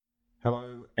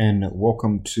and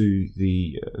welcome to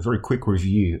the very quick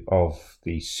review of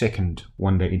the second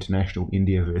one-day international,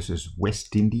 India versus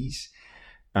West Indies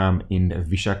in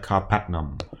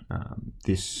Visakhapatnam.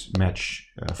 This match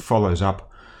follows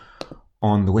up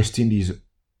on the West Indies'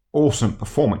 awesome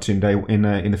performance in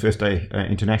the first day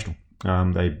international.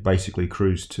 They basically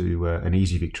cruised to an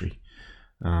easy victory.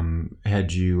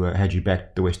 Had you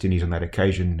backed the West Indies on that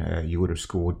occasion, you would have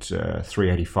scored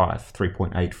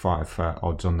 3.85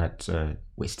 odds on that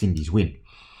West Indies win.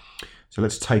 So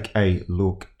let's take a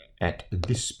look at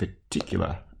this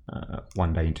particular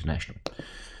one-day international.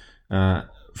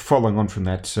 Following on from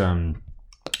that,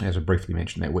 as I briefly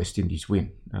mentioned, that West Indies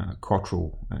win,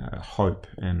 Cottrell, Hope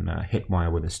and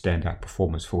Hetmeyer were the standout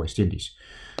performers for West Indies.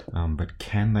 But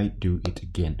can they do it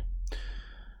again?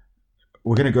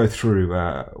 We're going to go through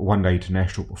one-day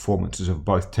international performances of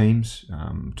both teams,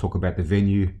 talk about the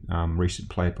venue, recent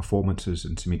player performances,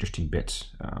 and some interesting bets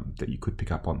that you could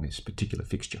pick up on this particular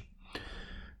fixture.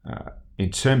 In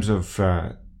terms of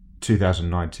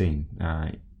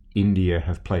 2019, India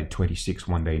have played 26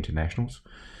 one-day internationals.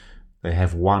 They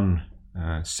have won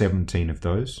 17 of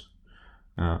those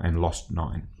and lost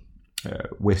 9.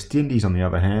 West Indies, on the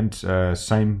other hand,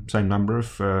 same number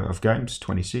of games,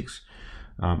 26.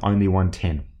 Only won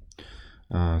 10.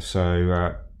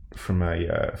 So from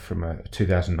a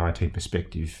 2019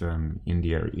 perspective,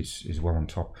 India is well on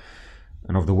top.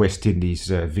 And of the West Indies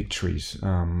victories,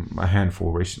 a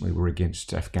handful recently were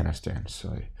against Afghanistan.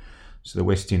 So the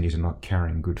West Indies are not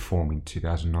carrying good form in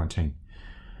 2019.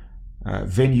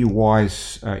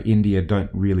 Venue-wise, India don't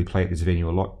really play at this venue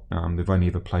a lot. They've only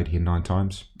ever played here 9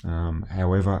 times.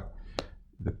 However,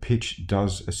 the pitch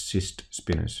does assist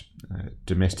spinners.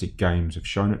 Domestic games have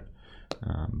shown it.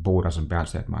 Ball doesn't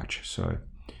bounce that much, so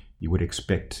you would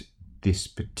expect this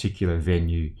particular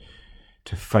venue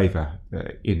to favour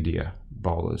India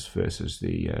bowlers versus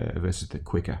the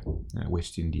quicker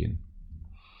West Indian.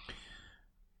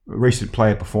 Recent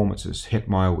player performances.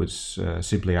 Hetmeyer was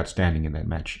simply outstanding in that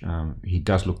match. He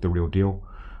does look the real deal.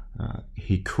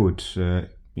 He could be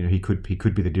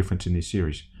the difference in this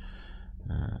series.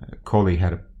 Kohli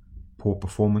had a poor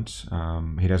performance.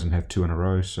 He doesn't have 2 in a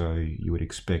row, so you would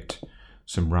expect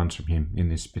some runs from him in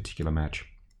this particular match.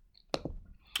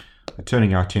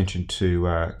 Turning our attention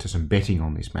to some betting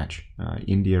on this match.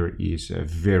 India is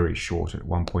very short at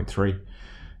 1.3.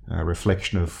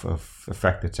 Reflection of the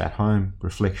fact that it's at home,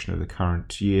 reflection of the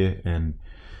current year, and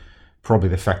probably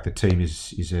the fact the team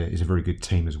is a very good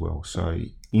team as well. So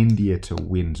India to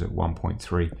wins at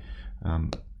 1.3.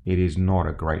 It is not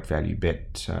a great value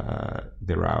bet.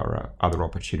 There are other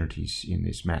opportunities in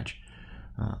this match.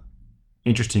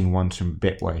 Interesting ones from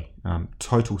Betway.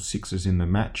 Total sixes in the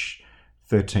match,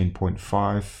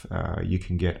 13.5. You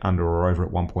can get under or over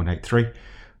at 1.83.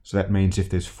 So that means if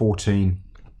there's 14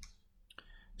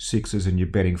 sixes and you're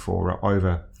betting for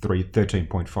over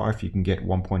 13.5, you can get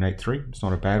 1.83. It's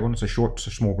not a bad one. It's a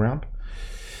small ground.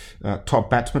 Top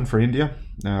batsman for India,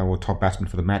 or top batsman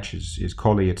for the match is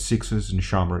Kohli at 6s and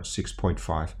Sharma at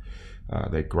 6.5.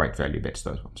 They're great value bets,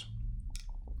 those ones.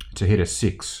 To hit a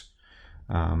 6,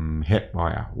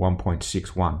 Hetmeyer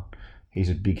 1.61.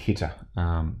 He's a big hitter.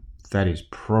 That is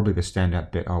probably the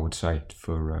standout bet, I would say,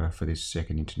 for this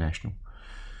second international.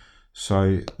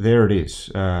 So there it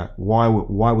is. Why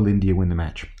will India win the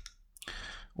match?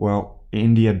 Well,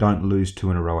 India don't lose 2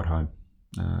 in a row at home.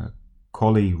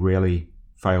 Kohli rarely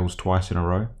fails twice in a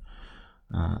row.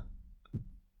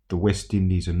 The West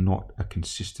Indies are not a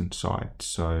consistent side,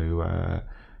 so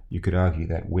you could argue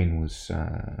that win was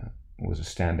a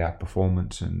standout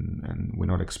performance, and we're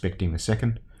not expecting the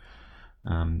second.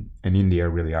 And India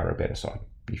really are a better side.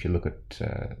 If you look at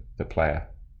the player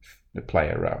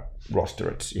roster,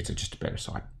 it's just a better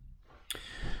side.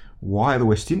 Why the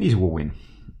West Indies will win?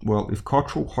 Well, if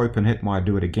Cottrell, Hope and Hetmeyer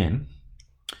do it again,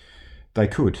 they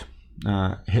could.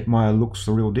 Hetmeyer looks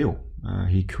the real deal.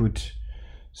 He could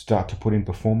start to put in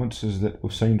performances that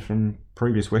we've seen from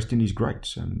previous West Indies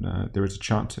greats, and there is a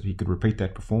chance that he could repeat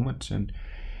that performance, and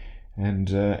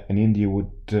India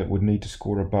would need to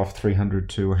score above 300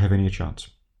 to have any chance.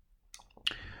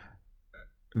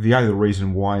 The other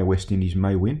reason why West Indies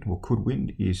may win or could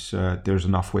win is there's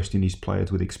enough West Indies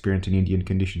players with experience in Indian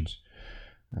conditions.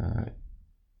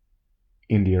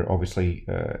 India obviously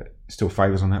still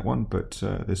favours on that one, but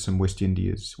there's some West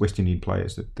Indian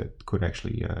players that could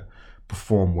actually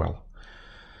perform well.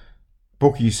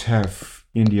 Bookies have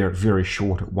India very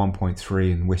short at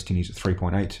 1.3 and West Indies at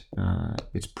 3.8.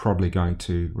 It's probably going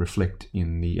to reflect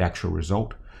in the actual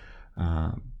result,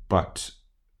 but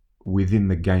within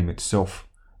the game itself,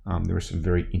 there is some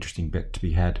very interesting bet to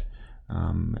be had.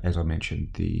 As I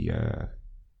mentioned, the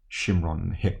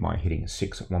Shimron Hetmai hitting a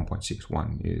 6 at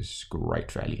 1.61 is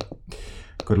great value.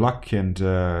 Good luck and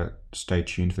stay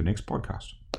tuned for the next podcast.